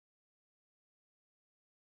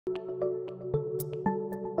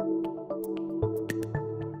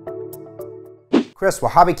Chris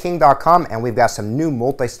with HobbyKing.com, and we've got some new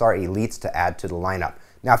MultiStar Elites to add to the lineup.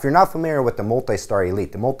 Now, if you're not familiar with the MultiStar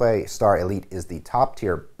Elite, the MultiStar Elite is the top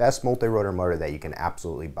tier, best multi-rotor motor that you can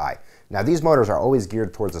absolutely buy. Now, these motors are always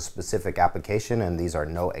geared towards a specific application, and these are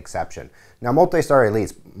no exception. Now, MultiStar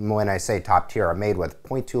Elites, when I say top tier, are made with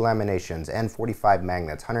 0.2 laminations, N45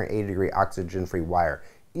 magnets, 180-degree oxygen-free wire,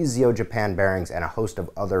 EZO Japan bearings, and a host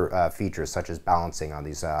of other features such as balancing on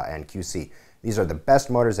these and QC. These are the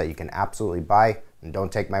best motors that you can absolutely buy, and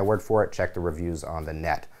don't take my word for it, check the reviews on the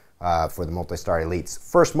net for the MultiStar Elites.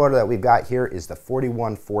 First motor that we've got here is the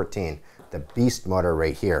 4114, the Beast motor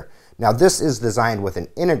right here. Now this is designed with an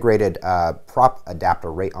integrated prop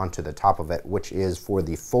adapter right onto the top of it, which is for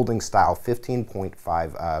the folding style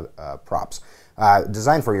 15.5 props.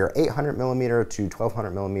 Designed for your 800mm to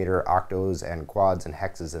 1200mm octos and quads and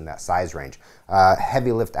hexes in that size range.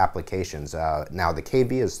 Heavy lift applications. Now the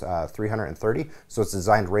KV is 330, so it's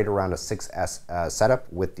designed right around a 6S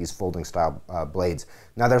setup with these folding style blades.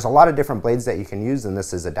 Now there's a lot of different blades that you can use, and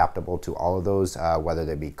this is adaptable to all of those, whether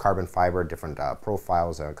they be carbon fiber, different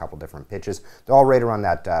profiles, a couple different pitches. They're all right around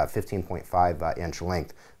that 15.5 inch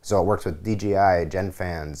length. So it works with DJI,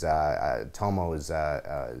 Genfans, Tomos,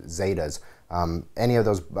 Zetas. Any of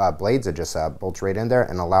those blades, it just bolts right in there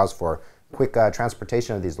and allows for quick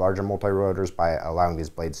transportation of these larger multi-rotors by allowing these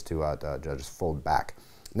blades to just fold back.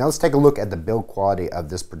 Now let's take a look at the build quality of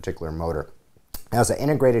this particular motor. It has an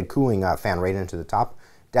integrated cooling fan right into the top.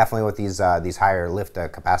 Definitely with these higher lift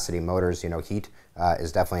capacity motors, heat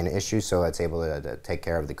is definitely an issue, so it's able to take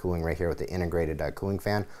care of the cooling right here with the integrated cooling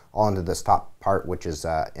fan all into this top part, which is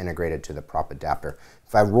integrated to the prop adapter.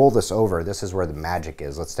 If I roll this over, this is where the magic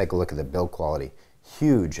is. Let's take a look at the build quality.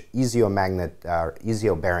 Huge EZO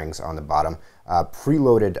bearings on the bottom,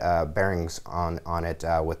 preloaded bearings on it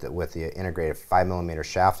with the integrated 5mm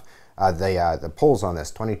shaft. The poles on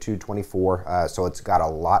this 22, 24, so it's got a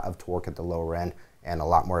lot of torque at the lower end and a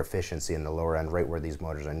lot more efficiency in the lower end, right where these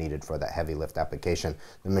motors are needed for that heavy lift application.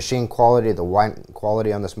 The machine quality, the wire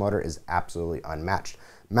quality on this motor is absolutely unmatched.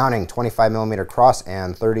 Mounting 25mm cross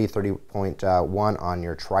and 30.1 on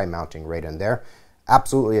your tri-mounting right in there.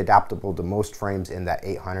 Absolutely adaptable to most frames in that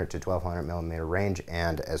 800 to 1200mm range,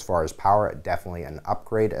 and as far as power, definitely an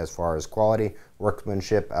upgrade as far as quality,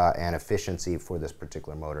 workmanship, and efficiency for this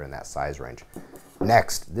particular motor in that size range.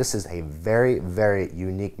 Next, this is a very, very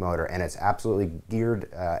unique motor, and it's absolutely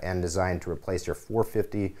geared and designed to replace your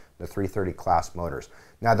 450 to 330 class motors.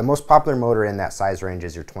 Now, the most popular motor in that size range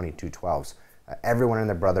is your 2212s. Everyone and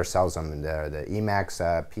their brother sells them. The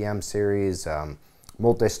Emax PM series,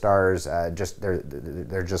 MultiStars,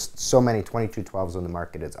 there are just so many 2212s on the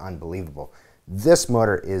market, it's unbelievable. This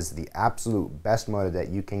motor is the absolute best motor that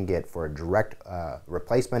you can get for a direct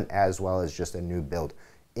replacement as well as just a new build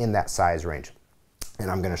in that size range. And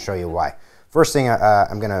I'm going to show you why. First thing,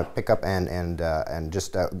 I'm going to pick up and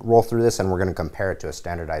just roll through this, and we're going to compare it to a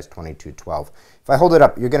standardized 2212. If I hold it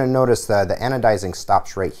up, you're going to notice the anodizing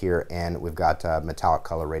stops right here, and we've got metallic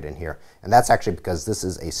color right in here. And that's actually because this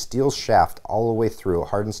is a steel shaft all the way through, a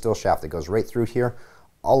hardened steel shaft that goes right through here,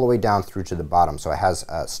 all the way down through to the bottom. So it has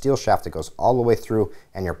a steel shaft that goes all the way through,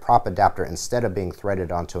 and your prop adapter, instead of being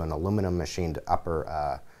threaded onto an aluminum machined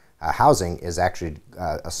upper housing, is actually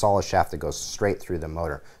a solid shaft that goes straight through the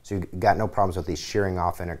motor. So you've got no problems with these shearing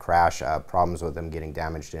off in a crash, problems with them getting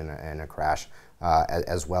damaged in a crash,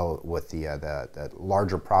 as well with the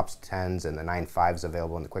larger props 10s and the 9.5s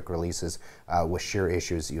available in the quick releases with shear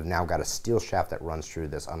issues. You've now got a steel shaft that runs through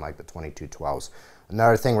this, unlike the 2212s.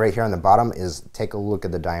 Another thing right here on the bottom is take a look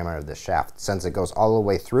at the diameter of the shaft. Since it goes all the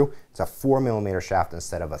way through, it's a 4mm shaft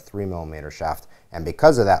instead of a 3mm shaft. And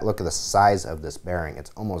because of that, look at the size of this bearing.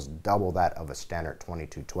 It's almost double that of a standard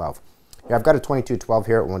 2212. Here, I've got a 2212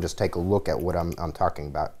 here, and we'll just take a look at what I'm talking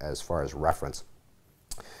about as far as reference.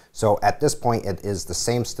 So at this point, it is the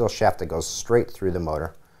same steel shaft that goes straight through the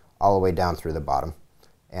motor, all the way down through the bottom.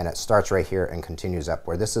 And it starts right here and continues up,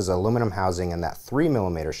 where this is aluminum housing, and that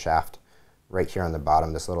 3mm shaft right here on the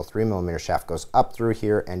bottom, this little 3mm shaft goes up through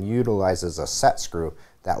here and utilizes a set screw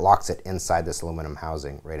that locks it inside this aluminum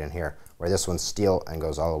housing right in here, where this one's steel and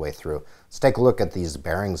goes all the way through. Let's take a look at these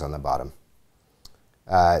bearings on the bottom.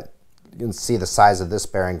 You can see the size of this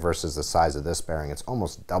bearing versus the size of this bearing. It's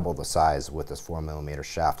almost double the size with this 4mm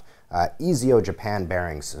shaft. EZO Japan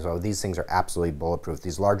bearings, so these things are absolutely bulletproof.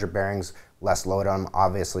 These larger bearings, less load on them,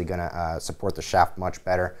 obviously going to support the shaft much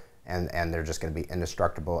better. And they're just going to be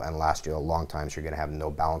indestructible and last you a long time, so you're going to have no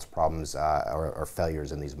balance problems or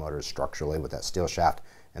failures in these motors structurally with that steel shaft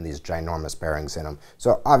and these ginormous bearings in them.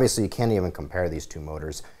 So obviously you can't even compare these two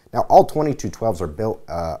motors. Now all 2212s are built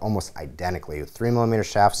almost identically. 3mm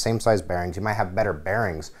shafts, same size bearings. You might have better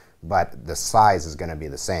bearings, but the size is going to be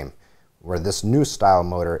the same, where this new style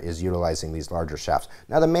motor is utilizing these larger shafts.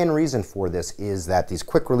 Now the main reason for this is that these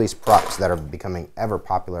quick release props that are becoming ever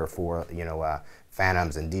popular for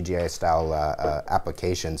Phantoms and DJI style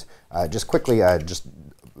applications, just quickly just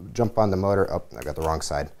jump on the motor. Oh, I got the wrong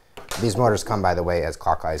side. These motors come, by the way, as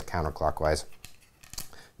clockwise, counterclockwise.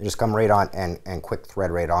 They just come right on and quick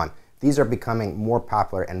thread right on. These are becoming more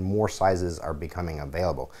popular and more sizes are becoming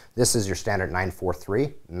available. This is your standard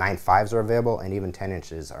 943, 9.5s are available, and even 10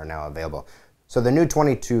 inches are now available. So the new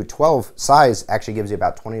 2212 size actually gives you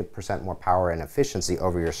about 20% more power and efficiency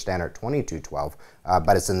over your standard 2212,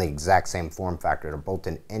 but it's in the exact same form factor to bolt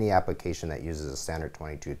in any application that uses a standard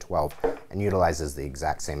 2212 and utilizes the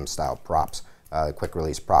exact same style props. Quick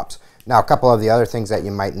release props. Now a couple of the other things that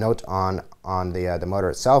you might note on the motor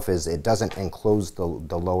itself is it doesn't enclose the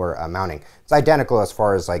lower mounting. It's identical as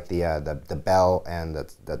far as like the bell and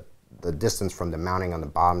the distance from the mounting on the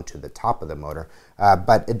bottom to the top of the motor,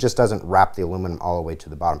 but it just doesn't wrap the aluminum all the way to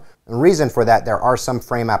the bottom. The reason for that, there are some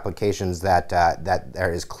frame applications that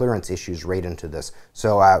there is clearance issues right into this.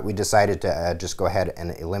 So we decided to just go ahead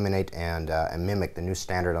and eliminate and mimic the new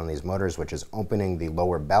standard on these motors, which is opening the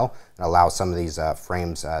lower bell and allow some of these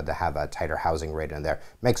frames to have a tighter housing right in there.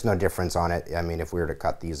 Makes no difference on it. I mean, if we were to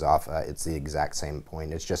cut these off, it's the exact same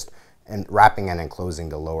point. It's just wrapping and enclosing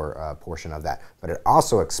the lower portion of that. But it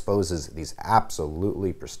also exposes these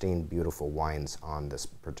absolutely pristine, beautiful winds on this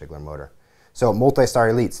particular motor. So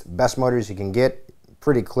MultiStar Elites, best motors you can get.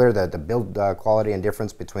 Pretty clear that the build quality and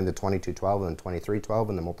difference between the 2212 and the 2312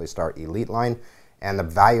 and the MultiStar Elite line. And the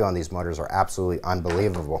value on these motors are absolutely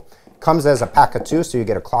unbelievable. Comes as a pack of 2, so you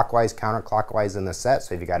get a clockwise, counterclockwise in the set.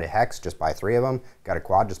 So if you got a hex, just buy 3 of them. Got a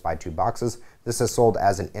quad, just buy 2 boxes. This is sold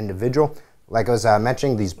as an individual. Like I was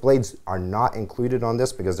mentioning, these blades are not included on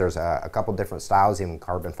this because there's a couple different styles, even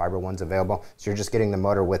carbon fiber ones available. So you're just getting the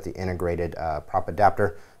motor with the integrated prop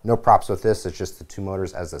adapter. No props with this, it's just the 2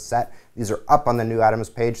 motors as a set. These are up on the new items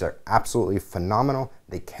page. They're absolutely phenomenal.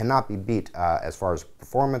 They cannot be beat as far as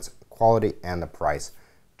performance, quality, and the price.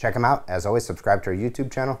 Check them out. As always, subscribe to our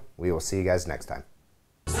YouTube channel. We will see you guys next time.